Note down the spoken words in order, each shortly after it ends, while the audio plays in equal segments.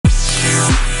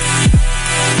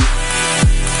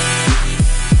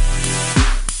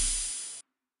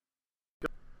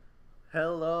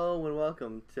Hello and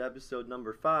welcome to episode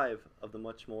number 5 of the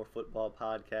Much More Football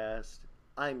Podcast.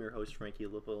 I'm your host, Frankie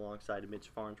Lippo, alongside Mitch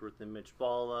Farnsworth and Mitch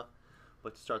Balla.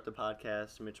 But to start the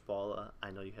podcast, Mitch Balla,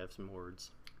 I know you have some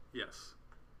words. Yes.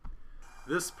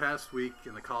 This past week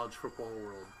in the college football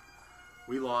world,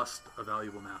 we lost a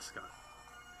valuable mascot.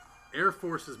 Air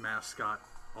Force's mascot,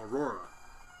 Aurora,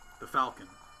 the Falcon,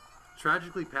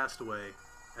 tragically passed away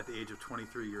at the age of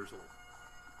 23 years old.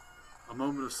 A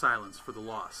moment of silence for the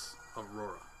loss of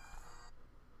Aurora.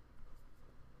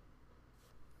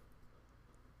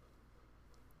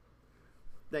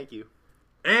 Thank you.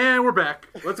 And we're back.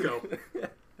 Let's go.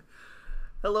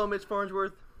 Hello, Mitch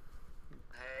Farnsworth.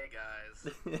 Hey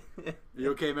guys.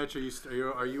 You okay, Mitch? Are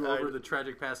you over the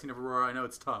tragic passing of Aurora? I know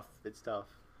it's tough. It's tough.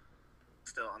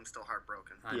 I'm still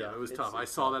heartbroken. I know, it was tough. I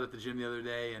saw that at the gym the other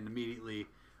day, and immediately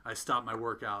I stopped my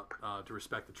workout to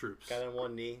respect the troops. Got on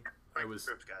one knee. It was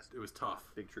tough.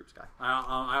 Big troops guy.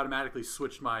 I automatically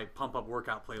switched my pump up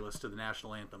workout playlist to the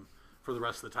national anthem for the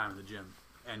rest of the time in the gym,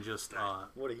 and just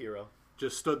What a hero.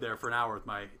 just stood there for an hour with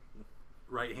my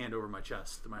right hand over my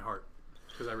chest to my heart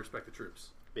because I respect the troops.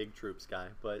 Big troops guy.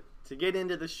 But to get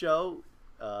into the show,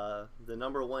 the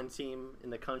number one team in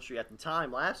the country at the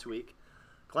time last week,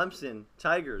 Clemson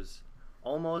Tigers,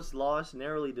 almost lost,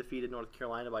 narrowly defeated North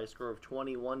Carolina by a score of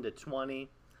 21-20.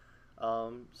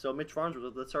 So Mitch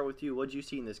Farnsworth, let's start with you. What did you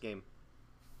see in this game?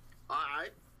 I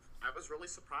was really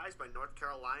surprised by North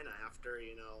Carolina after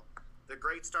the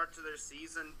great start to their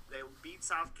season. They beat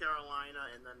South Carolina,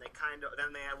 and then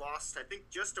they lost. I think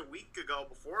just a week ago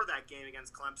before that game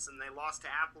against Clemson, they lost to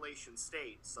Appalachian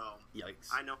State. So Yikes.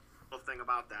 I know a little thing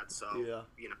about that. So Yeah.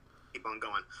 keep on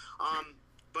going.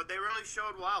 But they really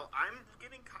showed well. I'm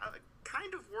getting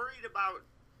kind of worried about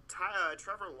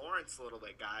Trevor Lawrence a little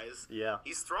bit, guys. Yeah.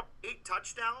 He's thrown 8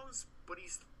 touchdowns, but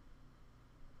he's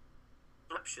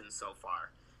interceptions so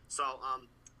far. So,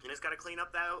 he's got to clean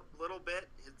up that a little bit.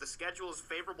 The schedule is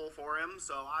favorable for him,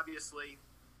 so obviously,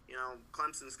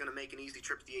 Clemson's going to make an easy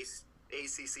trip to the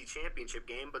ACC championship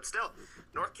game. But still,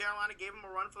 North Carolina gave him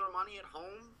a run for their money at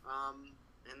home,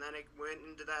 and then it went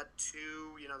into that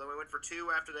 2. They went for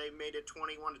 2 after they made it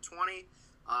 21-20.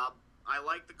 I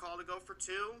like the call to go for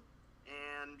 2.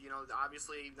 And,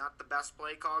 obviously not the best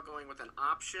play call going with an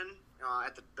option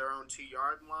at their own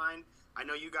 2-yard line. I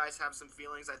know you guys have some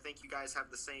feelings. I think you guys have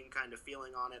the same kind of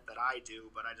feeling on it that I do,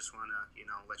 but I just want to,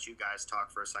 let you guys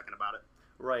talk for a second about it.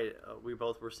 Right. We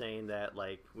both were saying that,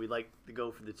 we like to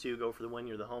go for the 2, go for the win.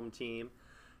 You're the home team,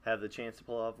 have the chance to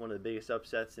pull off one of the biggest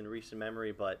upsets in recent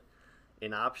memory, but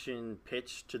an option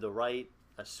pitch to the right,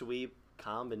 a sweep,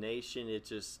 combination, it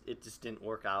just didn't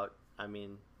work out. I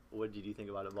mean, what did you think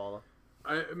about it, Balla?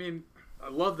 I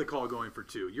love the call going for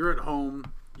 2. You're at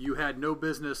home. You had no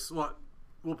business. Well,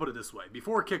 we'll put it this way.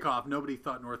 Before kickoff, nobody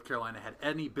thought North Carolina had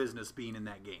any business being in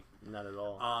that game. Not at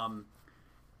all.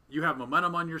 You have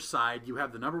momentum on your side. You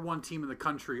have the number 1 team in the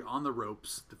country on the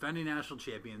ropes, defending national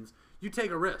champions. You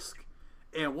take a risk.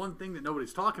 And one thing that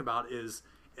nobody's talking about is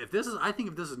if this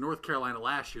is North Carolina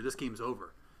last year, this game's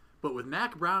over. But with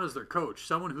Mack Brown as their coach,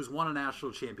 someone who's won a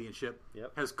national championship,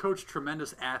 has coached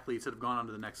tremendous athletes that have gone on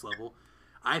to the next level,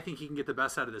 I think he can get the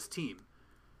best out of this team.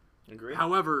 Agree.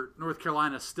 However, North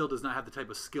Carolina still does not have the type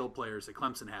of skill players that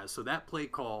Clemson has. So that play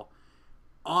call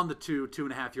on the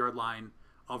 2.5-yard line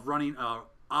of running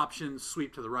option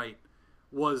sweep to the right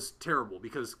was terrible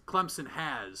because Clemson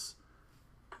has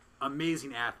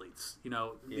amazing athletes.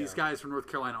 These guys from North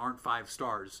Carolina aren't 5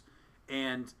 stars.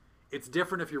 And it's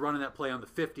different if you're running that play on the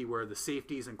 50 where the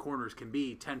safeties and corners can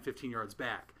be 10, 15 yards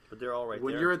back. But they're all right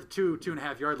when there. You're at the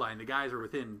 2.5-yard line, the guys are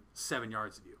within 7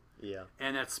 yards of you. Yeah.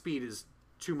 And that speed is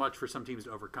too much for some teams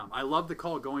to overcome. I love the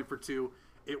call going for 2.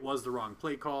 It was the wrong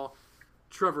play call.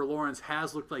 Trevor Lawrence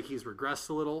has looked like he's regressed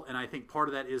a little, and I think part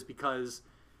of that is because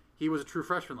he was a true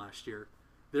freshman last year.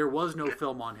 There was no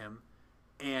film on him,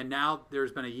 and now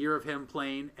there's been a year of him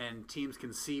playing, and teams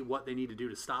can see what they need to do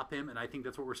to stop him, and I think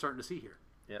that's what we're starting to see here.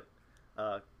 Yep.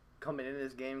 Coming into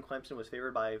this game, Clemson was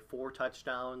favored by 4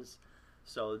 touchdowns,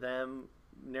 so them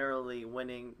narrowly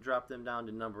winning dropped them down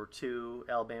to number 2.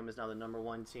 Alabama's now the number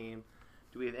 1 team.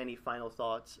 Do we have any final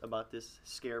thoughts about this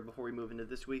scare before we move into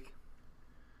this week?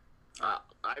 Can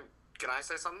I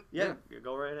say something? Yeah.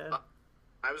 Go right ahead.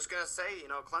 I was gonna say,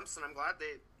 Clemson. I'm glad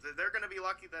they're gonna be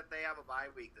lucky that they have a bye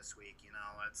week this week.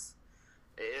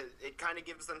 It kind of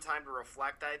gives them time to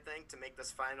reflect, I think, to make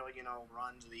this final,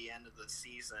 run to the end of the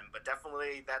season. But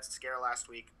definitely that scare last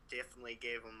week definitely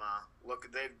gave them a look.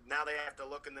 Now they have to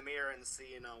look in the mirror and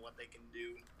see, what they can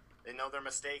do. They know their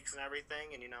mistakes and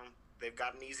everything, and they've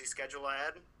got an easy schedule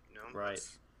ahead. Right.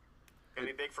 It's gonna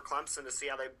be big for Clemson to see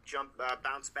how they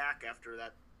bounce back after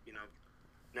that,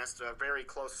 a very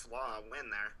close win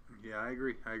there. Yeah, I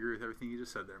agree. I agree with everything you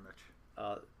just said there,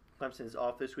 Mitch. Clemson's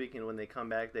off this week, and when they come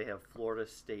back, they have Florida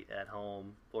State at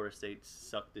home. Florida State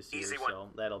sucked this year, so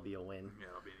that'll be a win. Yeah,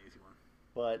 that'll be an easy one.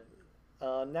 But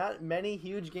not many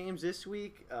huge games this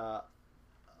week.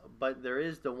 But there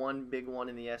is the one big one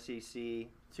in the SEC.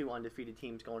 Two undefeated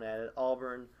teams going at it.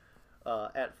 Auburn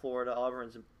at Florida.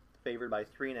 Auburn's favored by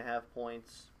 3.5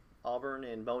 points. Auburn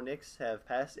and Bo Nix have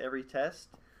passed every test.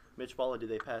 Mitch Balla, do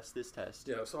they pass this test?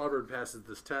 Yeah, so Auburn passes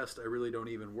this test. I really don't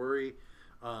even worry.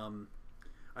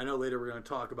 I know later we're going to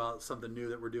talk about something new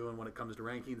that we're doing when it comes to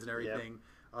rankings and everything.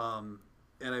 Yep.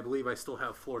 And I believe I still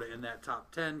have Florida in that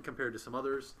top 10 compared to some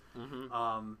others.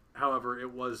 Mm-hmm. However,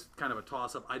 it was kind of a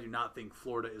toss-up. I do not think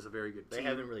Florida is a very good team. They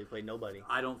haven't really played nobody.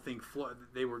 I don't think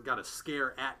they got a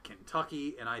scare at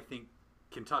Kentucky, and I think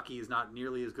Kentucky is not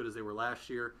nearly as good as they were last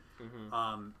year.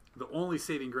 Mm-hmm. The only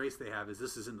saving grace they have is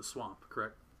this is in the swamp,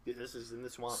 correct? This is in the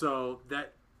swamp. So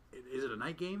is it a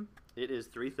night game? It is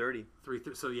 3:30.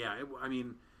 3:30. So yeah,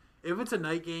 if it's a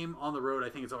night game on the road, I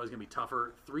think it's always going to be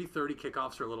tougher. 3:30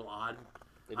 kickoffs are a little odd.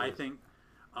 I think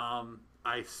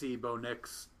I see Bo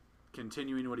Nix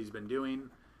continuing what he's been doing,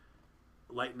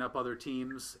 lighten up other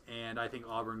teams, and I think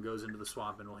Auburn goes into the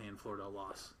swamp and will hand Florida a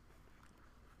loss.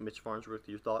 Mitch Farnsworth,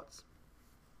 your thoughts?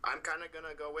 I'm kind of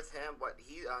gonna go with him. What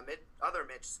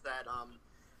Mitch said.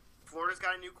 Florida's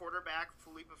got a new quarterback.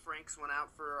 Felipe Franks went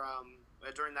out for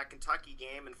during that Kentucky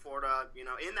game, and Florida,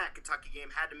 in that Kentucky game,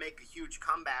 had to make a huge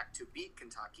comeback to beat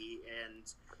Kentucky,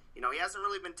 and he hasn't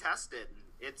really been tested.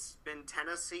 It's been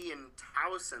Tennessee and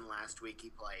Towson last week he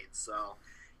played, so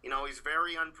he's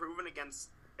very unproven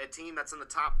against a team that's in the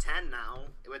top 10 now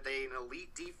with an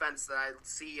elite defense that I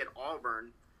see at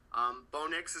Auburn. Bo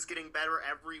Nix is getting better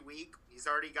every week. He's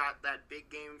already got that big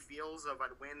game feels of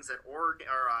wins at Oregon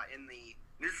or in the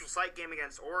neutral site game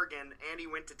against Oregon, and he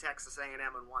went to Texas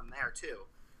A&M and won there too.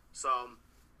 So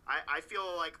I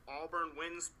feel like Auburn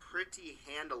wins pretty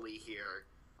handily here.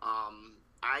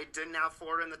 I didn't have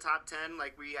Florida in the top 10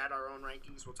 like we had our own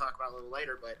rankings we'll talk about a little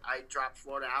later, but I dropped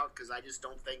Florida out because I just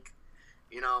don't think,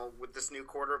 with this new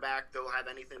quarterback, they'll have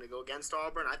anything to go against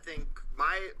Auburn. I think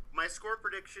my score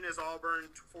prediction is Auburn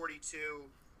 42,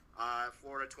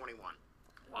 Florida 21.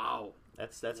 Wow.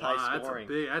 That's high scoring.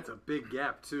 That's a big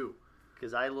gap too.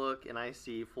 Because I look and I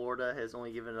see Florida has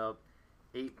only given up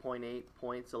 8.8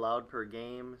 points allowed per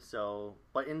game. So,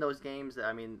 but in those games, they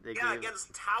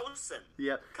against Towson.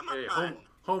 Yeah, come on.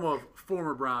 Home of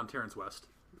former Brown Terrence West.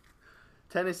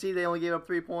 Tennessee, they only gave up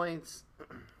 3 points,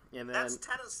 and then that's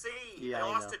Tennessee. Yeah, they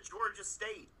lost to Georgia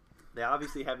State. They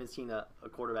obviously haven't seen a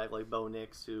quarterback like Bo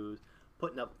Nix who's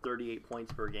putting up 38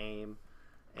 points per game,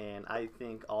 and I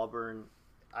think Auburn.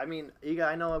 I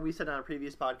know we said on a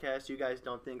previous podcast, you guys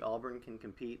don't think Auburn can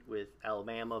compete with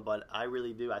Alabama, but I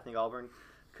really do. I think Auburn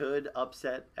could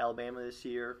upset Alabama this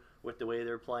year with the way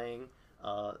they're playing.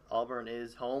 Auburn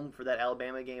is home for that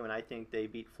Alabama game, and I think they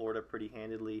beat Florida pretty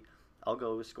handedly. I'll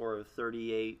go with a score of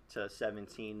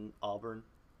 38-17 Auburn.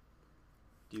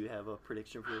 Do you have a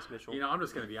prediction for this, Mitchell? I'm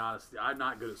just going to be honest. I'm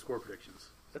not good at score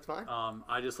predictions. That's fine.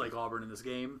 I just like Auburn in this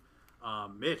game.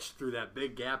 Mitch threw that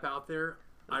big gap out there.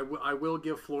 I will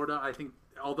give Florida, I think,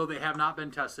 although they have not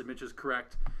been tested, Mitch is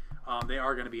correct, they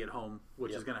are going to be at home,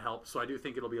 which is going to help. So I do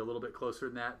think it'll be a little bit closer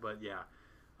than that, but yeah.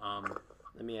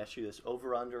 Let me ask you this.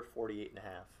 Over-under 48.5.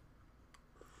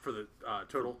 For the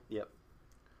total? Yep.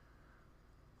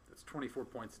 That's 24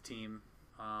 points a team.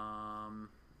 I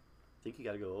think you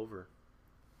got to go over.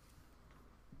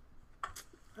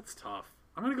 That's tough.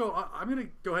 I'm gonna go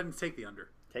ahead and take the under.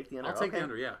 Take the under. I'll take the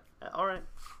under. Yeah. All right.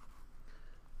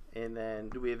 And then,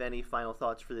 do we have any final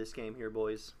thoughts for this game here,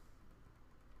 boys?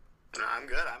 No, I'm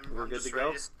good. We're I'm good just to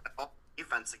ready go. to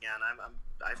defense again.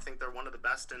 I think they're one of the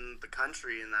best in the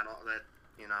country in that.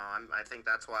 I think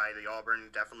that's why the Auburn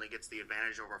definitely gets the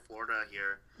advantage over Florida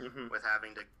here with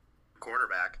having to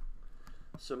quarterback.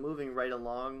 So moving right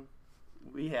along,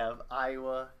 we have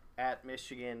Iowa at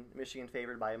Michigan. Michigan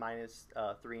favored by minus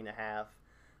 3.5.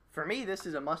 For me, this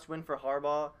is a must-win for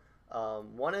Harbaugh.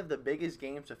 One of the biggest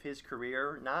games of his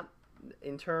career, not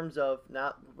in terms of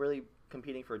not really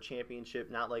competing for a championship,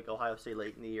 not like Ohio State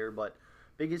late in the year, but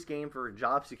biggest game for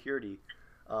job security,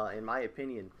 in my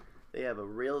opinion. They have a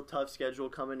real tough schedule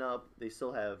coming up. They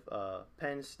still have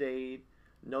Penn State,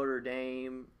 Notre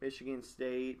Dame, Michigan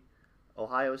State,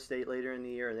 Ohio State later in the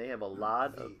year, and they have a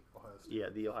lot of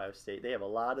the Ohio State. They have a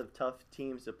lot of tough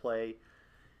teams to play,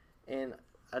 and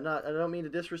I don't mean to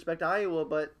disrespect Iowa,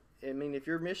 but if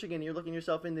you're Michigan, you're looking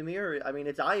yourself in the mirror.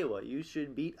 It's Iowa. You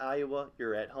should beat Iowa.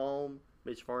 You're at home.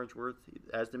 Mitch Farnsworth,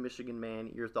 as the Michigan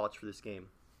man, your thoughts for this game?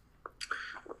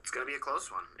 It's going to be a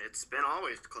close one. It's been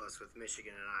always close with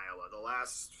Michigan and Iowa. The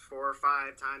last 4 or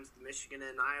 5 times Michigan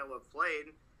and Iowa have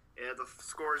played, the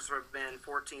scores have been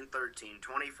 14-13,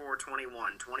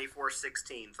 24-21,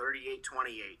 24-16,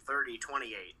 38-28,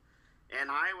 30-28. And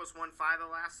Iowa's won 5 of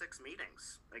the last 6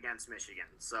 meetings against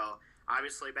Michigan. So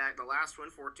obviously back the last one,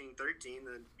 14-13,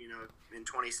 in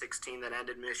 2016 that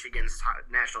ended Michigan's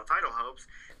national title hopes.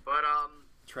 But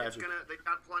they've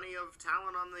got plenty of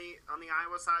talent on the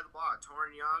Iowa side of the ball.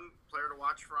 Torrin Young, player to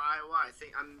watch for Iowa. I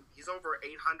think he's over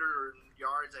 800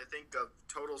 yards, I think, of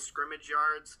total scrimmage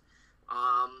yards.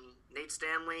 Nate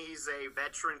Stanley, he's a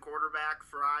veteran quarterback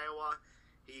for Iowa.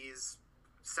 He's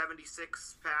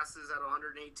 76 passes out of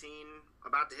 118,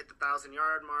 about to hit the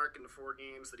 1,000-yard mark in the 4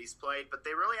 games that he's played, but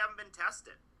they really haven't been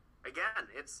tested. Again,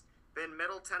 it's been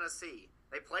Middle Tennessee.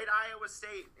 They played Iowa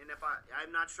State, and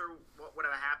I'm not sure what would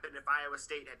have happened if Iowa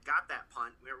State had got that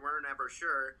punt. We're never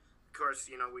sure. Of course,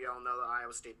 we all know the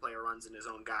Iowa State player runs in his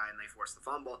own guy, and they force the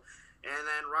fumble. And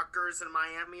then Rutgers and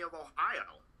Miami of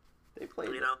Ohio. They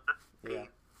played,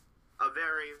 a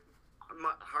very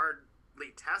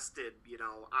hardly tested,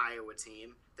 Iowa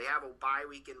team. They have a bye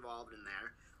week involved in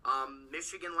there.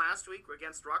 Michigan last week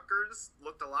against Rutgers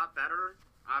looked a lot better.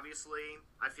 Obviously,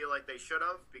 I feel like they should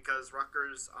have, because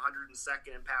Rutgers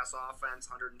 102nd in pass offense,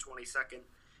 122nd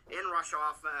in rush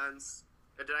offense.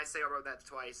 Did I say I wrote that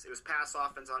twice? It was pass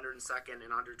offense 102nd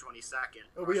and 122nd.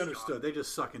 Oh, we understood. They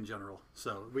just suck in general.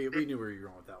 So we knew where you were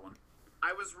going with that one.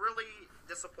 I was really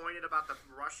disappointed about the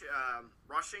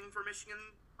rushing for Michigan.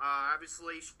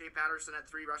 Obviously, Shea Patterson had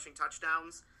 3 rushing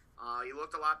touchdowns. He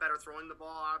looked a lot better throwing the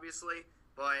ball, obviously.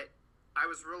 But I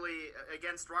was really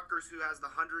against Rutgers, who has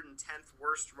the 110th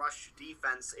worst rush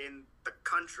defense in the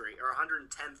country, or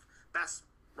 110th best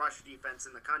rush defense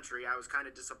in the country. I was kind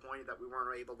of disappointed that we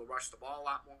weren't able to rush the ball a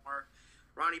lot more.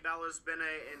 Ronnie Bella's been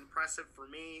impressive for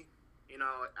me.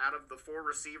 Out of the 4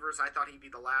 receivers, I thought he'd be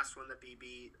the last one that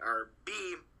be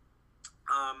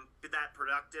that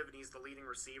productive, and he's the leading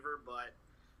receiver. But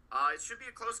it should be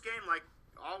a close game, like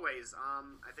always.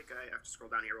 I think I have to scroll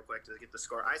down here real quick to get the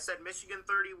score. I said Michigan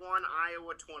 31,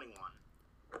 Iowa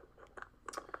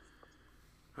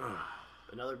 21.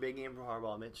 Another big game for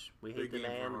Harbaugh, Mitch. We hate Big the game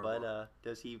man, for but Harbaugh.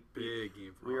 does he? Big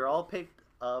game for We were all picked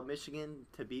Michigan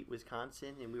to beat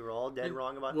Wisconsin, and we were all dead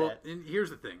wrong about that. And here's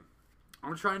the thing.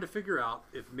 I'm trying to figure out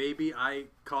if maybe I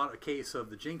caught a case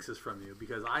of the jinxes from you,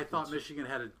 because I thought Michigan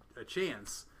had a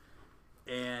chance,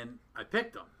 and I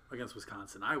picked them against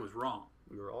Wisconsin. I was wrong.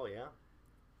 We were all,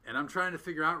 And I'm trying to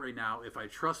figure out right now if I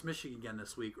trust Michigan again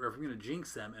this week, or if I'm going to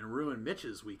jinx them and ruin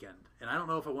Mitch's weekend. And I don't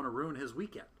know if I want to ruin his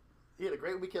weekend. He had a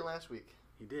great weekend last week.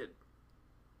 He did.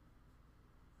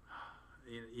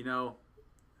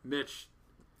 Mitch,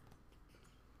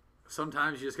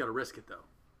 sometimes you just got to risk it, though.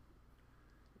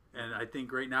 And I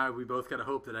think right now we both got to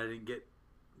hope that I didn't get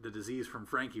the disease from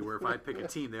Frankie, where if I pick a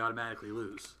team, they automatically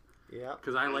lose. Yeah.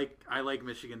 Because I like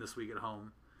Michigan this week at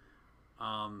home.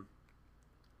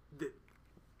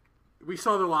 We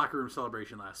saw the locker room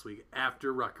celebration last week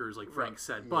after Rutgers, like Frank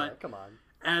said. But come on.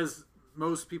 As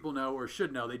most people know or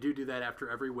should know, they do that after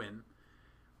every win.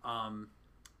 Don't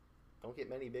get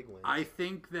many big wins. I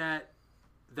think that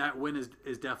win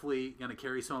is definitely going to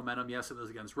carry some momentum. Yes, it was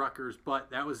against Rutgers,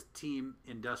 but that was a team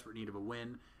in desperate need of a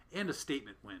win and a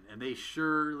statement win, and they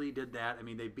surely did that. I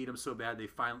mean, they beat them so bad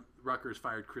Rutgers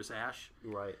fired Chris Ash.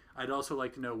 Right. I'd also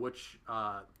like to know which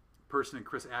person in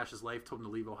Chris Ash's life told him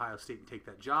to leave Ohio State and take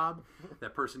that job.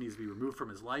 That person needs to be removed from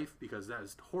his life, because that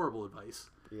is horrible advice.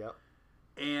 Yep.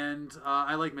 And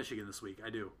I like Michigan this week. I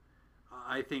do.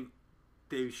 I think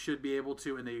they should be able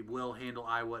to, and they will handle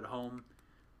Iowa at home.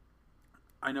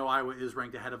 I know Iowa is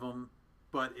ranked ahead of them,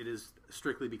 but it is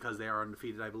strictly because they are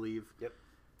undefeated, I believe. Yep.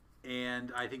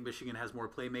 And I think Michigan has more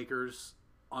playmakers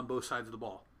on both sides of the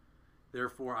ball.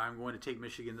 Therefore, I'm going to take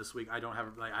Michigan this week. I'm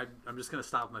just going to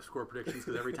stop my score predictions,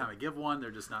 because every time I give one,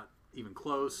 they're just not even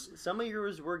close. Some of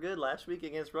yours were good last week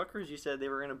against Rutgers. You said they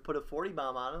were going to put a 40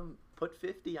 bomb on them, put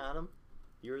 50 on them.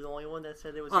 You were the only one that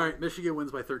said it was. All right, Michigan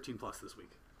wins by 13 plus this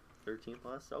week. 13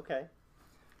 plus, okay.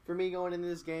 For me, going into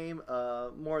this game,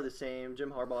 more of the same.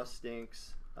 Jim Harbaugh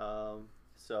stinks.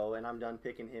 And I'm done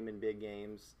picking him in big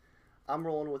games. I'm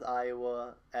rolling with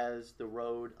Iowa as the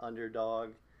road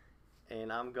underdog,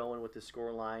 and I'm going with the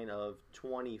scoreline of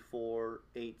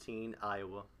 24-18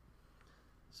 Iowa.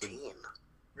 So 18?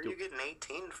 Where are you getting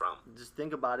 18 from? just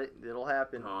think about it. It'll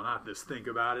happen. Oh, not this. Think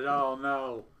about it. Oh,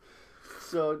 no.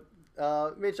 So,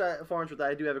 Mitch,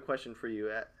 I do have a question for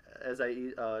you. as I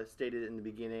stated in the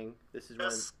beginning, this is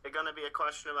Is it going to be a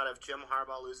question about if Jim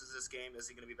Harbaugh loses this game, is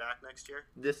he going to be back next year?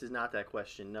 This is not that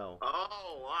question, no.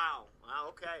 Oh, wow. Wow,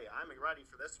 okay. I'm ready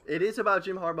for this one. It is about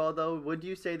Jim Harbaugh, though. Would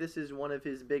you say this is one of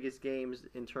his biggest games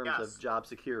in terms Yes. of job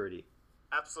security?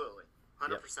 Absolutely. 100%.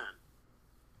 Yep.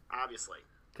 Obviously.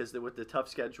 Because with the tough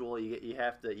schedule, you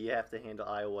have to handle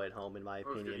Iowa at home, in my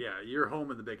opinion. Yeah, you're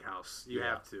home in the big house. You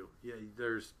Yeah. have to. Yeah,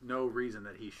 there's no reason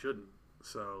that he shouldn't.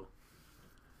 So,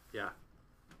 yeah.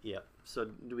 Yep. So,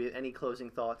 do we have any closing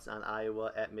thoughts on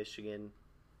Iowa at Michigan?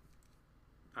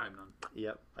 I have none.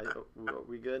 Yep. Are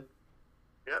we good?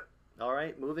 Yep. All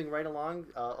right. Moving right along,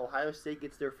 Ohio State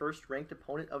gets their first ranked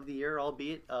opponent of the year,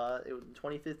 albeit it was the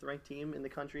 25th ranked team in the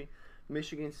country.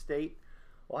 Michigan State.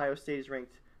 Ohio State is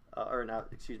ranked,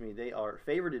 they are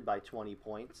favored by 20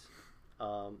 points.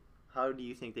 How do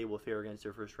you think they will fare against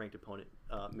their first ranked opponent,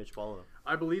 Mitch Ballo?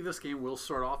 I believe this game will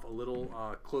start off a little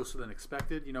closer than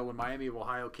expected. You know, when Miami of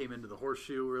Ohio came into the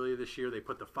Horseshoe earlier this year, they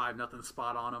put the 5-0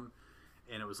 spot on them,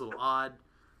 and it was a little odd.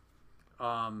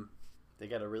 They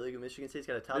got a really good Michigan State's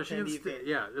got a top 10 defense.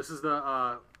 Yeah, this is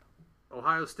the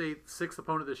Ohio State sixth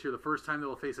opponent this year. The first time they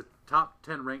will face a top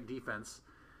 10 ranked defense.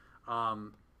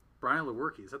 Brian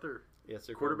Lewerke, is that their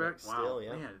quarterback? Wow, still,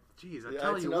 yeah. Man, geez, I Yeah,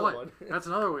 tell that's you another what, one. that's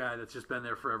another guy that's just been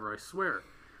there forever. I swear.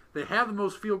 They have the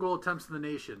most field goal attempts in the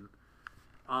nation,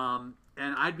 and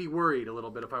I'd be worried a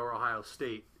little bit if I were Ohio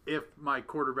State if my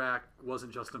quarterback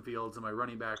wasn't Justin Fields and my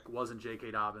running back wasn't J.K.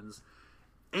 Dobbins,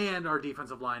 and our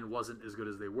defensive line wasn't as good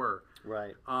as they were.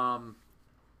 Right.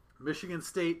 Michigan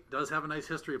State does have a nice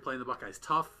history of playing the Buckeyes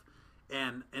tough,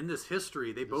 and in this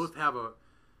history,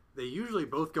 they usually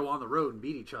both go on the road and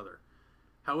beat each other.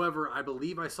 However, I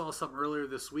believe I saw something earlier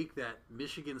this week that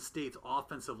Michigan State's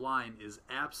offensive line is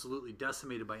absolutely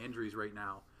decimated by injuries right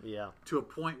now. Yeah. To a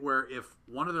point where if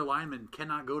one of their linemen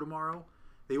cannot go tomorrow,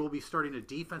 they will be starting a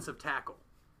defensive tackle.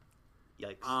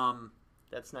 Yikes.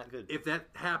 That's not good. If that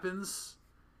happens,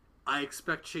 I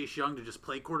expect Chase Young to just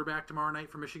play quarterback tomorrow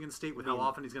night for Michigan State with how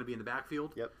often he's going to be in the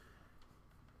backfield. Yep.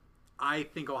 I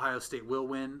think Ohio State will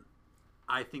win.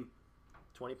 I think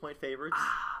 20-point favorites.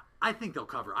 I think they'll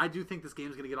cover. I do think this game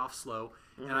is going to get off slow,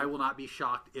 and I will not be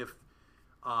shocked if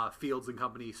Fields and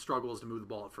company struggles to move the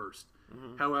ball at first.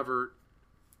 However,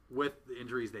 with the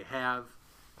injuries they have,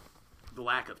 the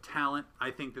lack of talent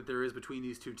I think that there is between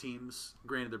these two teams,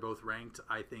 granted they're both ranked,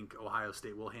 I think Ohio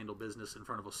State will handle business in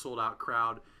front of a sold-out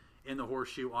crowd in the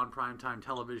Horseshoe on primetime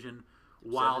television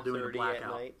while doing a 7:30 blackout. at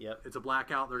night. Yep. It's a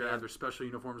blackout. They're going to have their special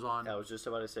uniforms on. I was just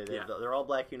about to say Yeah. they're all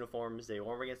black uniforms. They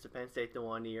won against the Penn State the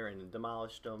one year and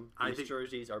demolished them. These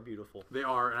jerseys are beautiful. They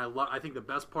are, and I think the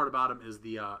best part about them is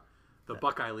the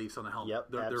Buckeye leaves on the helmet. Yep,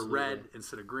 they're absolutely. red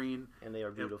instead of green, And they are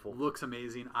beautiful. It looks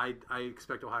amazing. I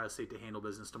expect Ohio State to handle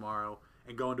business tomorrow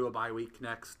and go into a bye week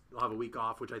next. They'll have a week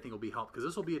off, which I think will be helped because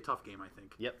this will be a tough game. I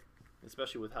think. Yep.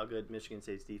 Especially with how good Michigan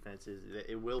State's defense is,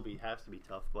 it has to be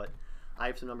tough. But I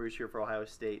have some numbers here for Ohio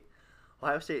State.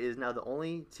 Ohio State is now the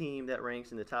only team that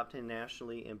ranks in the top 10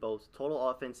 nationally in both total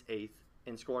offense 8th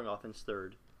and scoring offense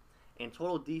 3rd, and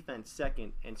total defense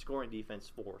 2nd and scoring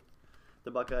defense 4th.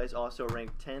 The Buckeyes also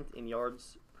rank 10th in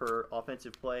yards per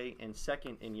offensive play and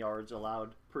 2nd in yards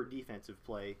allowed per defensive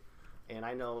play. And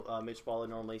I know Mitch Baller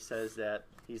normally says that,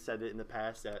 he said it in the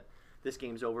past, that this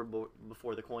game's over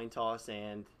before the coin toss,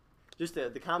 and just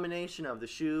the combination of the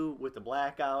shoe with the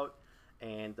blackout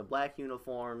and the black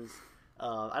uniforms,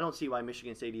 I don't see why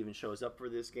Michigan State even shows up for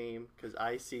this game, because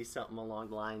I see something along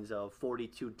the lines of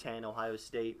 42-10 Ohio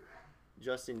State.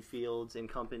 Justin Fields and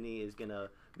company is going to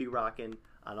be rocking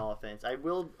on offense. I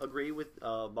will agree with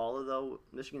Balla, though.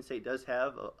 Michigan State does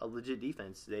have a legit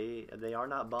defense. They are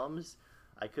not bums.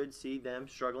 I could see them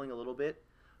struggling a little bit,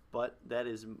 but that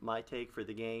is my take for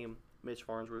the game. Mitch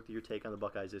Farnsworth, your take on the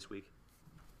Buckeyes this week?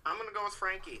 I'm going to go with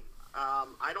Frankie.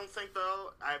 I don't think,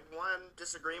 though, I have one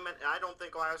disagreement, and I don't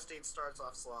think Ohio State starts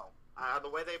off slow. The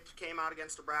way they came out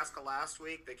against Nebraska last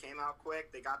week, they came out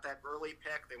quick. They got that early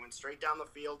pick. They went straight down the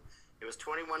field. It was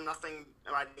 21-0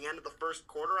 by the end of the first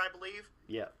quarter, I believe.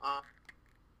 Yeah.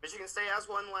 Michigan State has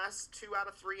won the last 2 out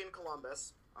of 3 in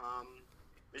Columbus.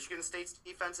 Michigan State's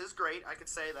defense is great. I could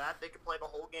say that. They could play the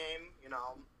whole game.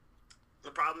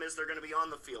 The problem is they're going to be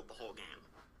on the field the whole game.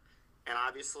 And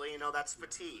obviously, that's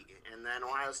fatigue. And then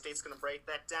Ohio State's going to break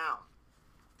that down.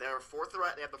 They have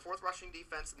the 4th rushing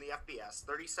defense in the FBS,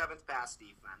 37th pass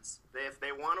defense. If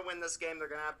they want to win this game, they're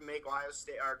going to have to make Ohio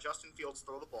State or Justin Fields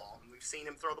throw the ball, and we've seen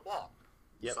him throw the ball.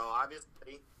 Yep. So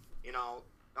obviously,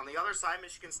 on the other side,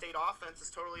 Michigan State offense is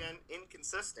totally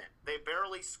inconsistent. They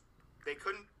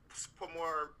couldn't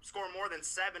score more than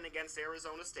 7 against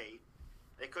Arizona State.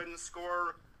 They couldn't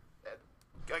score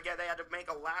again, they had to make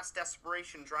a last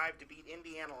desperation drive to beat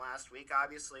Indiana last week.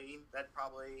 Obviously, that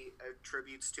probably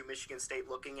attributes to Michigan State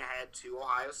looking ahead to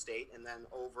Ohio State and then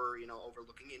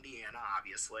overlooking Indiana,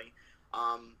 obviously.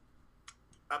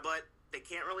 But they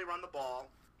can't really run the ball.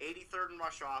 83rd in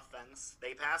rush offense.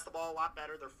 They pass the ball a lot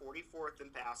better. They're 44th in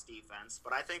pass defense.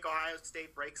 But I think Ohio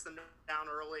State breaks them down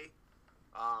early.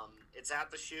 It's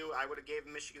at the shoe. I would have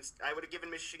given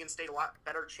Michigan State a lot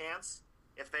better chance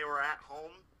if they were at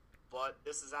home. But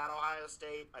this is at Ohio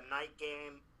State, a night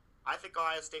game. I think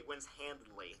Ohio State wins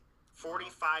handedly.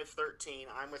 45-13.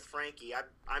 I'm with Frankie.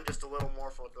 I'm just a little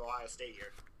more for Ohio State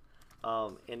here.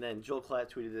 And then Joel Klatt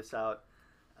tweeted this out.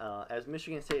 As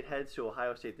Michigan State heads to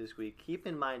Ohio State this week, keep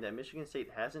in mind that Michigan State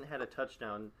hasn't had a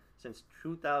touchdown since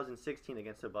 2016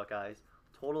 against the Buckeyes.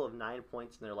 Total of 9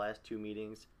 points in their last 2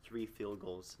 meetings, 3 field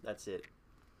goals. That's it.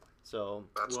 So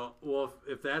well,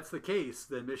 if that's the case,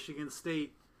 then Michigan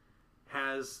State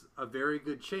has a very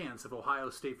good chance if Ohio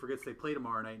State forgets they play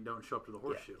tomorrow night and don't show up to the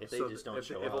Horseshoe. Yeah, if they just don't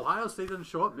show up. If Ohio State doesn't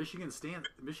show up, Michigan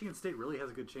State really has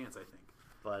a good chance, I think.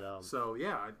 But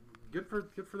good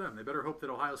for them. They better hope that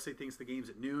Ohio State thinks the game's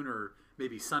at noon or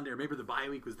maybe Sunday or maybe the bye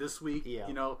week was this week. Yeah.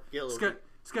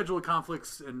 Schedule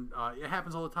conflicts and it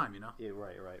happens all the time. Yeah,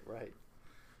 right.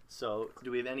 So,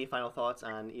 do we have any final thoughts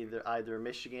on either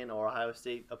Michigan or Ohio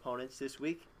State opponents this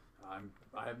week?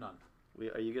 I have none.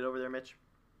 Are you good over there, Mitch?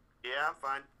 Yeah, I'm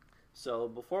fine. So,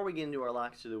 before we get into our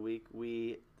locks of the week,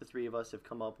 the three of us have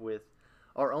come up with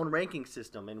our own ranking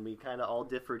system, and we kind of all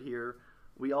differed here.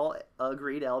 We all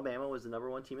agreed Alabama was the number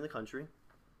 1 team in the country.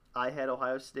 I had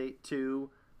Ohio State 2.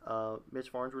 Mitch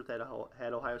Farnsworth had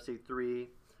Ohio State 3.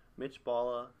 Mitch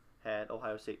Balla had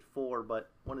Ohio State 4.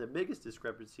 But one of the biggest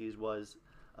discrepancies was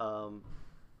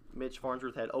Mitch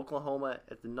Farnsworth had Oklahoma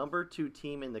at the number 2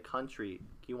 team in the country.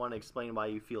 Do you want to explain why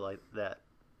you feel like that?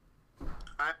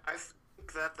 I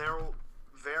think that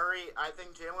I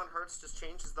think Jalen Hurts just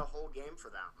changes the whole game for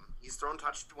them. He's thrown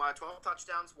 12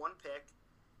 touchdowns, 1 pick.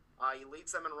 He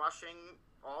leads them in rushing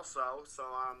also. So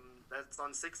that's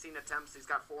on 16 attempts. He's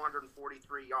got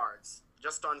 443 yards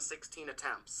just on 16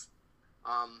 attempts.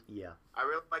 Yeah. I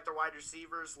really like their wide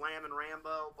receivers. Lamb and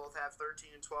Rambo both have 13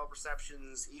 and 12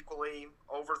 receptions equally,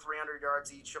 over 300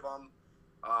 yards each of them.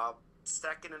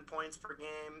 Second in points per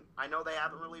game. I know they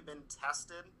haven't really been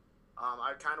tested.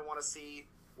 I kind of want to see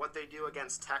what they do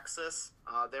against Texas.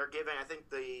 They're giving, I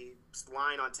think the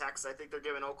line on Texas, I think they're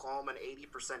giving Oklahoma an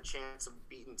 80% chance of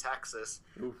beating Texas.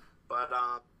 Oof. But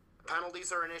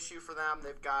penalties are an issue for them.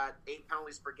 They've got 8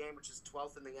 penalties per game, which is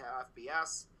 12th in the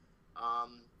FBS.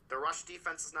 Their rush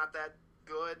defense is not that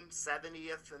good,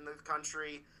 70th in the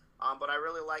country. But I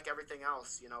really like everything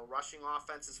else. Rushing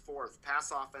offense is 4th.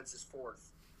 Pass offense is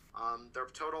 4th. Their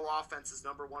total offense is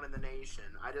number 1 in the nation.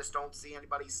 I just don't see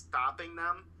anybody stopping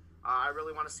them. I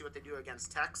really want to see what they do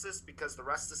against Texas because the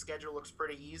rest of the schedule looks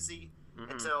pretty easy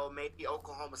until maybe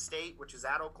Oklahoma State, which is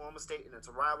at Oklahoma State, and it's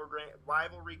a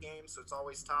rivalry game, so it's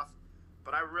always tough.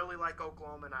 But I really like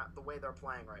Oklahoma and the way they're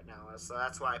playing right now, so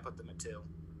that's why I put them at 2.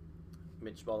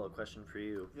 Mitch Ball, a question for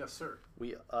you. Yes, sir.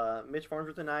 Mitch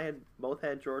Farnsworth and I both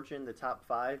had Georgia in the top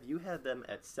 5. You had them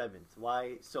at 7th.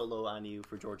 Why so low on you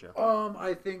for Georgia?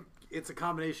 I think it's a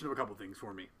combination of a couple things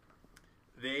for me.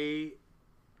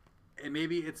 And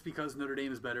maybe it's because Notre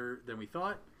Dame is better than we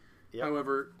thought. Yep.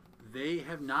 However, they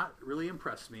have not really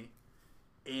impressed me.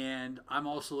 And I'm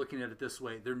also looking at it this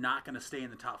way. They're not going to stay in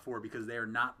the top 4 because they are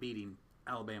not beating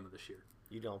Alabama this year.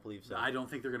 You don't believe so? I don't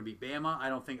think they're going to beat Bama. I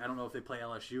don't know if they play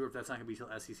LSU or if that's not going to be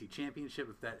till SEC championship.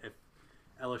 If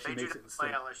LSU they makes do it. Play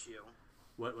LSU.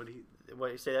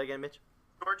 What you say that again, Mitch?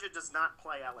 Georgia does not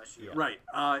play LSU. Yeah. Right.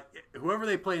 Whoever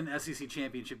they play in the SEC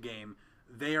championship game,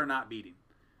 they are not beating.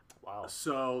 Wow.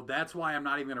 So that's why I'm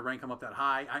not even going to rank them up that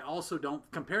high. I also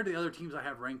don't, compared to the other teams I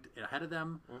have ranked ahead of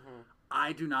them,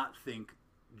 I do not think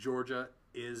Georgia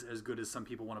is as good as some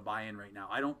people want to buy in right now.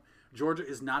 Georgia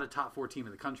is not a top 4 team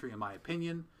in the country, in my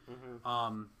opinion.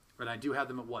 But I do have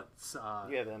them at what?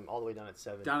 You have them all the way down at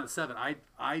 7. Down at 7.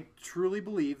 I truly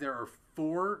believe there are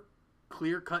 4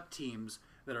 clear-cut teams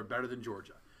that are better than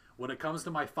Georgia. When it comes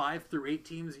to my 5 through 8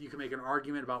 teams, you can make an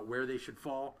argument about where they should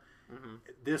fall.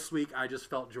 This week, I just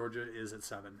felt Georgia is at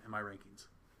 7 in my rankings.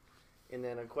 And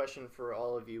then a question for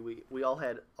all of you. We all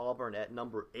had Auburn at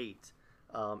number 8.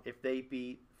 If they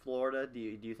beat Florida, do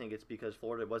you think it's because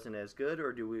Florida wasn't as good,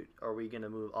 or are we going to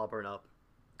move Auburn up?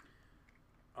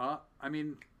 I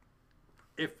mean,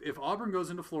 if Auburn goes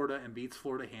into Florida and beats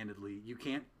Florida handedly, you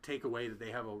can't take away that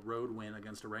they have a road win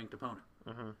against a ranked opponent.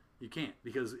 You can't,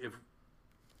 because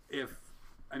if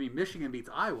Michigan beats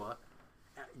Iowa,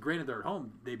 granted they're at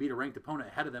home, they beat a ranked opponent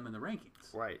ahead of them in the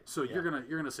rankings. Right. So you're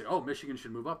gonna say, oh, Michigan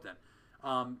should move up then.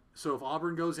 So if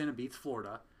Auburn goes in and beats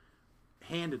Florida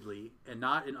handedly and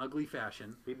not in ugly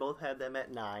fashion, We both had them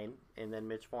at 9, and then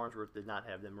Mitch Farnsworth did not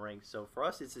have them ranked. So for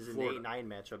us, this is an Florida. 8-9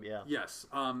 matchup. Yeah. yes.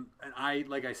 And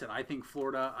like I said, I think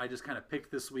Florida. I just kind of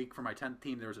picked this week for my 10th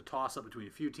team. There was a toss up between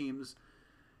a few teams,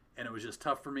 and it was just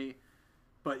tough for me.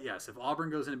 But yes, if Auburn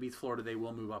goes in and beats Florida, they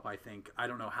will move up. I think. I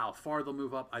don't know how far they'll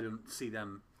move up. I don't see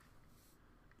them.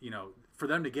 For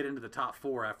them to get into the top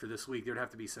 4 after this week, there'd have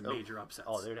to be some major upsets.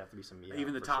 Oh, there'd have to be some. Yeah,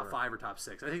 Even the for top sure. 5 or top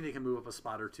 6. I think they can move up a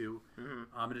spot or two.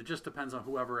 And it just depends on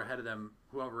whoever ahead of them,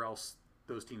 whoever else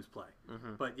those teams play.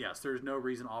 But yes, there's no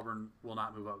reason Auburn will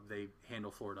not move up. They handle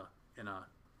Florida in a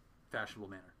fashionable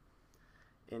manner.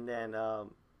 And then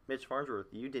Mitch Farnsworth,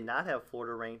 you did not have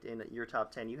Florida ranked in your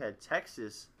top 10. You had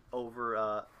Texas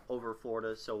over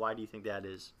Florida. So why do you think that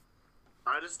is?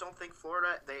 I just don't think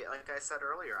Florida, like I said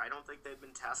earlier, I don't think they've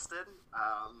been tested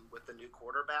with the new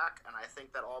quarterback, and I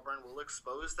think that Auburn will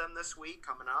expose them this week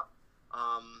coming up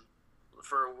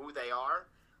for who they are.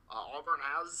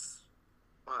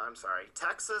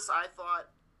 Texas, I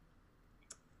thought,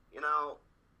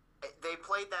 they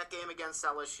played that game against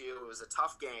LSU. It was a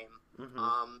tough game.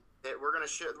 We're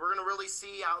gonna really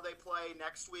see how they play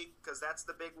next week because that's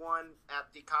the big one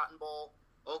at the Cotton Bowl,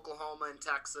 Oklahoma and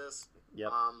Texas.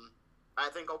 Yep. I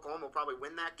think Oklahoma will probably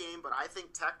win that game, but I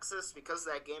think Texas, because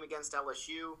of that game against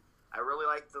LSU, I really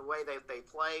like the way they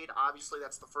played. Obviously,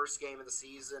 that's the first game of the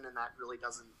season, and that really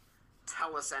doesn't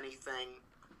tell us anything.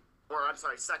 Or, I'm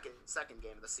sorry, second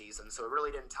game of the season, so it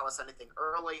really didn't tell us anything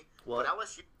early. Well, but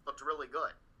LSU looked really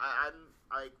good. I'm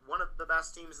one of the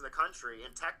best teams in the country,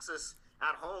 and Texas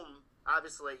at home,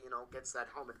 obviously, gets that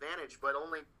home advantage, but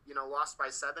only, lost by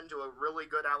 7 to a really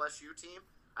good LSU team.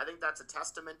 I think that's a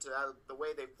testament to the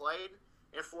way they played.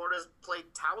 And Florida's played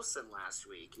Towson last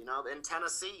week, in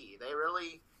Tennessee. They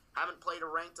really haven't played a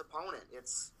ranked opponent.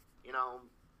 It's,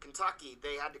 Kentucky,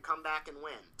 they had to come back and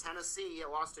win. Tennessee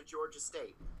lost to Georgia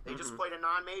State. They just played a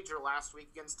non-major last week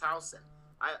against Towson.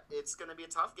 It's going to be a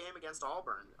tough game against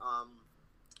Auburn.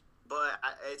 But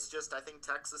it's just, I think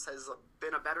Texas has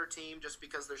been a better team just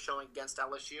because they're showing against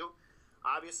LSU.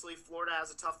 Obviously, Florida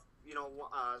has a tough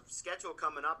schedule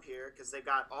coming up here because they've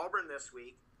got Auburn this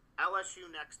week,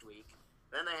 LSU next week,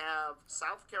 then they have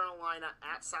South Carolina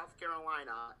at South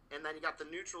Carolina, and then you got the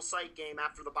neutral site game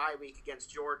after the bye week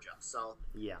against Georgia. So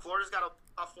yeah, Florida's got a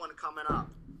tough one coming up.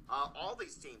 All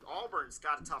these teams, Auburn's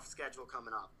got a tough schedule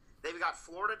coming up. They've got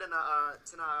Florida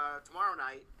tomorrow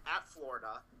night at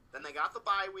Florida. Then they got the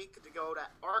bye week to go to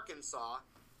Arkansas.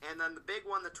 And then the big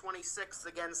one, the 26th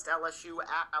against LSU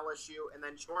at LSU, and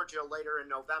then Georgia later in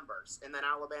November, and then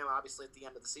Alabama obviously at the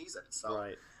end of the season. So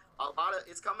right.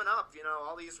 It's coming up.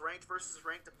 All these ranked versus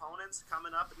ranked opponents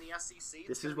coming up in the SEC.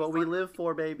 This is what we live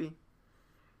for, baby.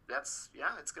 It's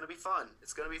going to be fun.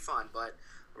 It's going to be fun. But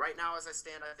right now, as I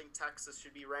stand, I think Texas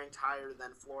should be ranked higher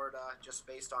than Florida just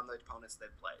based on the opponents they've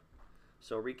played.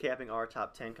 So recapping our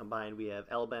top 10 combined, we have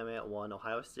Alabama at 1,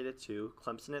 Ohio State at 2,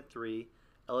 Clemson at 3,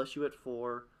 LSU at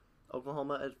 4,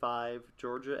 Oklahoma at 5,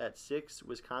 Georgia at 6,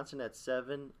 Wisconsin at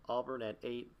 7, Auburn at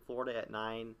 8, Florida at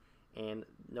 9, and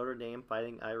Notre Dame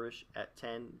Fighting Irish at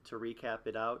 10 to recap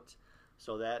it out.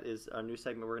 So that is a new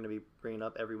segment we're going to be bringing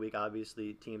up every week.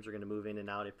 Obviously, teams are going to move in and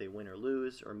out if they win or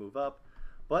lose or move up.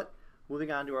 But moving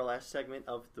on to our last segment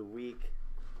of the week,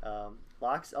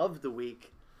 locks of the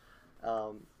week.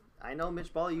 I know,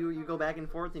 Mitch Ball, you go back and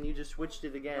forth and you just switched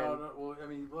it again. No, well,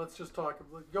 let's just talk.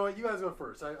 Go. You guys go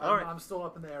first. I'm still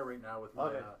up in the air right now with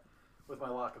my with my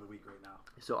lock of the week right now.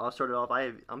 So I'll start it off.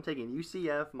 I'm taking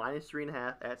UCF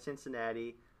 -3.5 at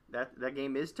Cincinnati. That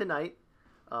game is tonight.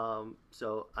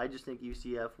 So I just think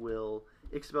UCF will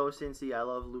expose Cincy. I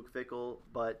love Luke Fickell,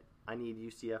 but I need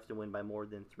UCF to win by more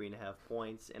than 3.5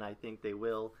 points, and I think they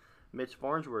will. Mitch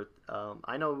Farnsworth,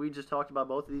 I know we just talked about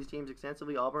both of these teams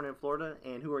extensively, Auburn and Florida,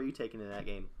 and who are you taking in that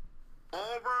game?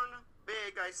 Auburn,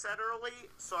 big, I said early,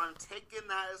 so I'm taking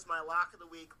that as my lock of the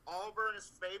week. Auburn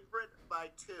is favorite by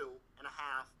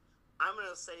 2.5. I'm going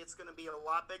to say it's going to be a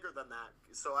lot bigger than that.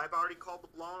 So I've already called the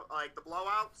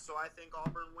blowout, so I think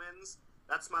Auburn wins.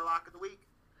 That's my lock of the week.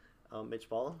 Mitch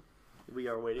Ball, we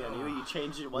are waiting on you. You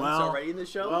changed it once already in the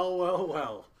show?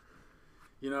 Well.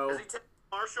 Is he taking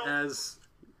Marshall?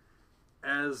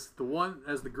 As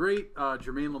the great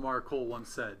Jermaine Lamar Cole once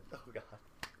said, Oh, God.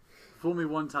 Fool me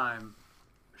one time,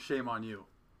 shame on you.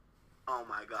 Oh,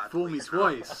 my God. Fool me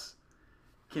twice,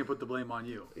 can't put the blame on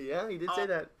you. Yeah, he did say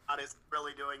that. God is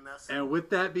really doing this. And with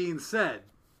that being said,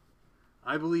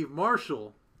 I believe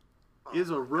Marshall is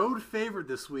a road favorite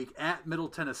this week at Middle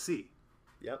Tennessee.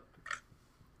 Yep.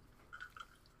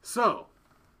 So,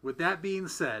 with that being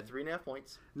said, 3.5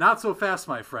 points. not so fast,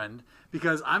 my friend,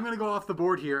 because I'm going to go off the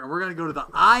board here, and we're going to go to the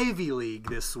Ivy League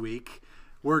this week,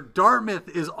 where Dartmouth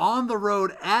is on the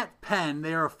road at Penn.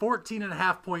 They are a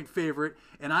 14.5-point favorite,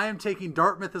 and I am taking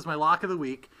Dartmouth as my lock of the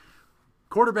week.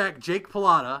 Quarterback Jake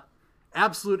Pilata,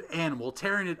 absolute animal,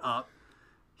 tearing it up.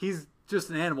 He's just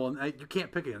an animal, and you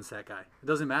can't pick against that guy. It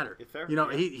doesn't matter. Fair. You know,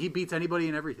 he beats anybody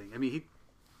and everything. I mean,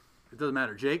 it doesn't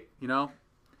matter. Jake, you know,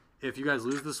 if you guys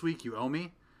lose this week, you owe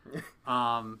me.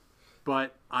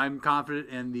 But I'm confident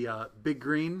in the Big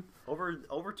Green.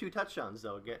 Over 2 touchdowns,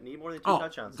 though. Need more than 2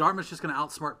 touchdowns. Dartmouth's just going to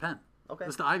outsmart Penn. Okay.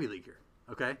 It's the Ivy League here.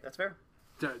 Okay? That's fair.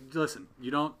 Listen,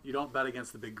 you don't bet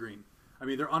against the Big Green. I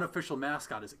mean, their unofficial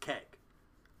mascot is a keg.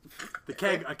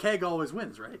 A keg always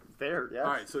wins, right? Fair, yeah.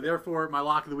 All right, so therefore, my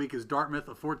lock of the week is Dartmouth,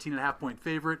 a 14.5-point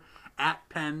favorite at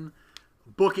Penn.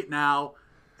 Book it now.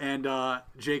 And,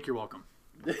 Jake, you're welcome.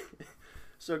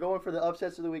 So going for the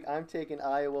upsets of the week, I'm taking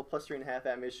Iowa plus 3.5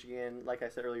 at Michigan. Like I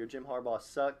said earlier, Jim Harbaugh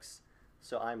sucks.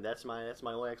 So that's my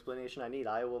only explanation I need.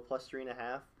 Iowa plus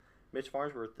 3.5. Mitch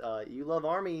Farnsworth, you love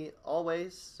Army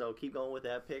always, so keep going with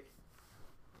that pick.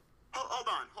 Oh,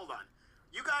 hold on.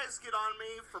 You guys get on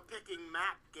me for picking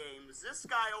MAC games. This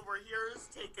guy over here is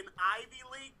taking Ivy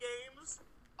League games.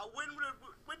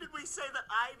 When did we say that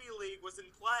Ivy League was in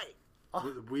play?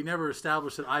 We never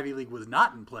established that Ivy League was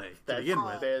not in play to begin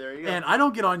with. There you go. And I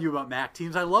don't get on you about MAC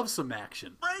teams. I love some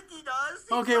action. Frankie does.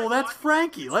 Okay, well, that's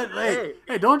Frankie.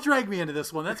 Hey, don't drag me into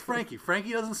this one. That's Frankie.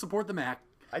 Frankie doesn't support the MAC.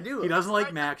 I do. He doesn't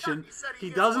like MACtion. He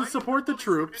doesn't support the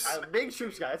troops. I'm a big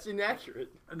troops guy. That's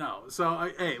inaccurate. No.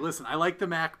 So, hey, listen, I like the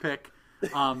MAC pick.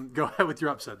 Go ahead with your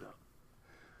upset, though.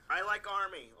 I like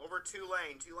Army over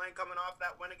Tulane. Tulane coming off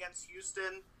that win against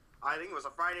Houston. I think it was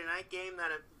a Friday night game.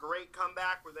 That a great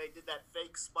comeback where they did that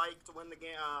fake spike to win the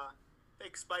game.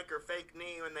 Fake spike or fake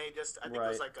knee when they just, I think it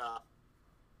was like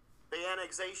the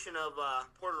annexation of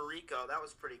Puerto Rico. That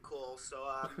was pretty cool. So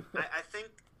I think,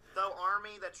 though,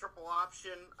 Army, that triple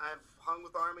option, I've hung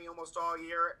with Army almost all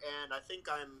year, and I think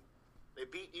they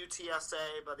beat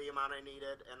UTSA by the amount I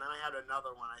needed, and then I had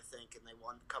another one, I think, and they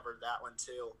covered that one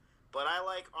too. But I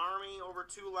like Army over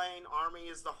Tulane.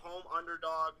 Army is the home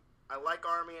underdog. I like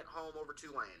Army at home over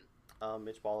Tulane.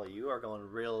 Mitch Balla, you are going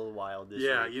real wild this week.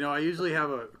 Yeah, you know, I usually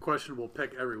have a questionable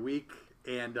pick every week,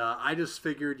 and I just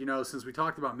figured, you know, since we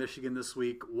talked about Michigan this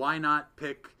week, why not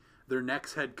pick their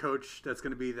next head coach that's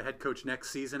going to be the head coach next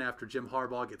season after Jim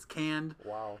Harbaugh gets canned.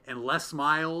 Wow. And Les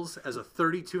Miles as a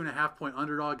 32.5-point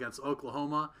underdog against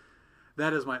Oklahoma.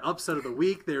 That is my upset of the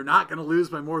week. They're not going to lose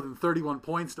by more than 31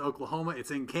 points to Oklahoma.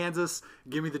 It's in Kansas.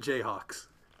 Give me the Jayhawks.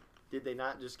 Did they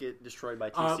not just get destroyed by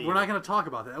TCU? We're not going to talk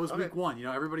about that. That was week 1. You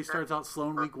know, everybody starts out slow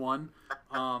in week 1.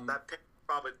 That pick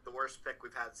probably the worst pick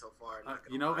we've had so far.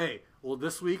 You know, hey, well,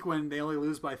 this week when they only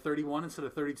lose by 31 instead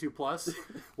of 32 plus,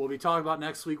 we'll be talking about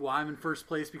next week why I'm in first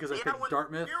place because I picked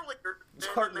Dartmouth.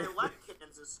 Then they let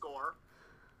Kansas score.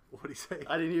 What did he say?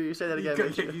 I didn't hear you say that again.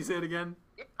 Can you say it again?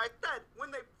 Yeah, I said when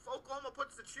Oklahoma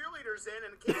puts the cheerleaders in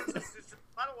and Kansas is just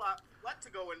not let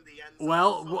to go in the end zone.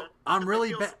 Well, I'm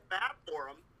really bad for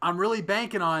them. I'm really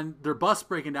banking on their bus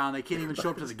breaking down. They can't even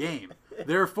show up to the game.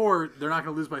 Therefore, they're not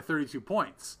going to lose by 32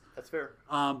 points. That's fair.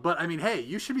 But, I mean, hey,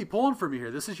 you should be pulling for me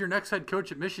here. This is your next head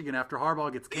coach at Michigan after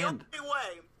Harbaugh gets canned. The only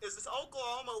way is this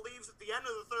Oklahoma leaves at the end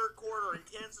of the third quarter and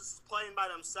Kansas is playing by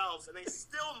themselves, and they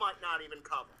still might not even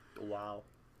cover. Wow.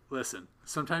 Listen,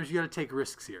 sometimes you got to take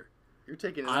risks here. You're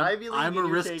taking an Ivy League. I'm a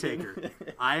risk taker.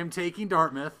 I am taking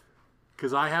Dartmouth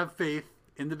because I have faith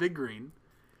in the Big Green,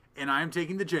 and I am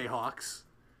taking the Jayhawks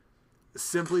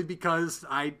simply because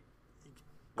I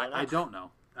don't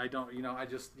know. I don't, you know,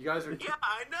 you guys are... Yeah,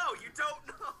 I know. You don't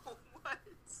know.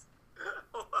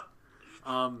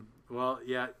 What? Well,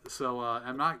 yeah, so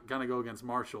I'm not going to go against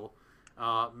Marshall.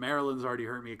 Maryland's already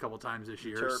hurt me a couple times this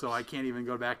year, Terps. so I can't even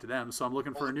go back to them. So I'm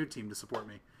looking for a new team to support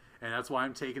me, and that's why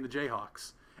I'm taking the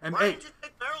Jayhawks. And why did you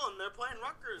take Maryland? They're playing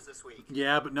Rutgers this week.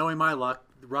 Yeah, but knowing my luck,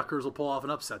 Rutgers will pull off an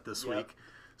upset this week,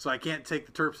 so I can't take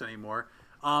the Terps anymore.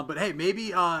 But hey,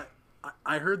 maybe I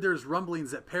heard there's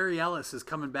rumblings that Perry Ellis is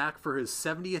coming back for his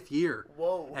 70th year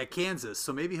at Kansas,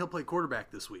 so maybe he'll play quarterback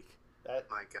this week.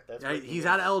 He's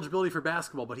out of eligibility for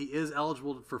basketball, but he is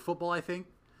eligible for football, I think.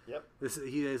 Yep.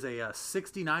 He is a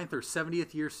 69th or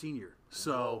 70th year senior.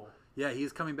 So, yeah,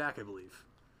 he's coming back, I believe.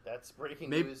 That's breaking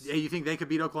news. Yeah, you think they could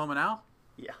beat Oklahoma now?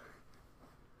 Yeah.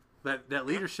 That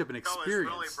leadership and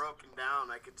experience. It's really broken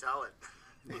down. I could tell it.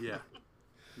 Yeah.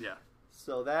 Yeah.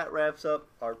 So that wraps up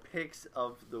our picks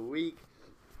of the week.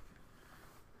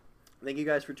 Thank you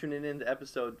guys for tuning in to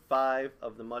episode 5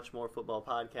 of the Much More Football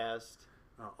Podcast.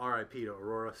 R.I.P. to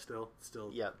Aurora still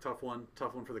yeah. tough one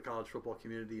for the college football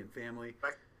community and family.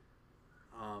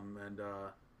 And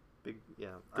Big, yeah.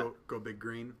 go Big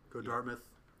Green. Go Dartmouth.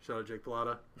 Shout out Jake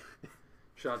Pilata.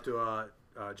 Shout out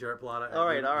to Jarrett Pilata. All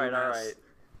right.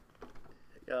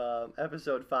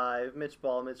 Episode 5. Mitch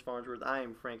Ball, Mitch Farnsworth. I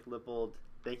am Frank Lippold.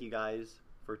 Thank you guys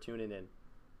for tuning in.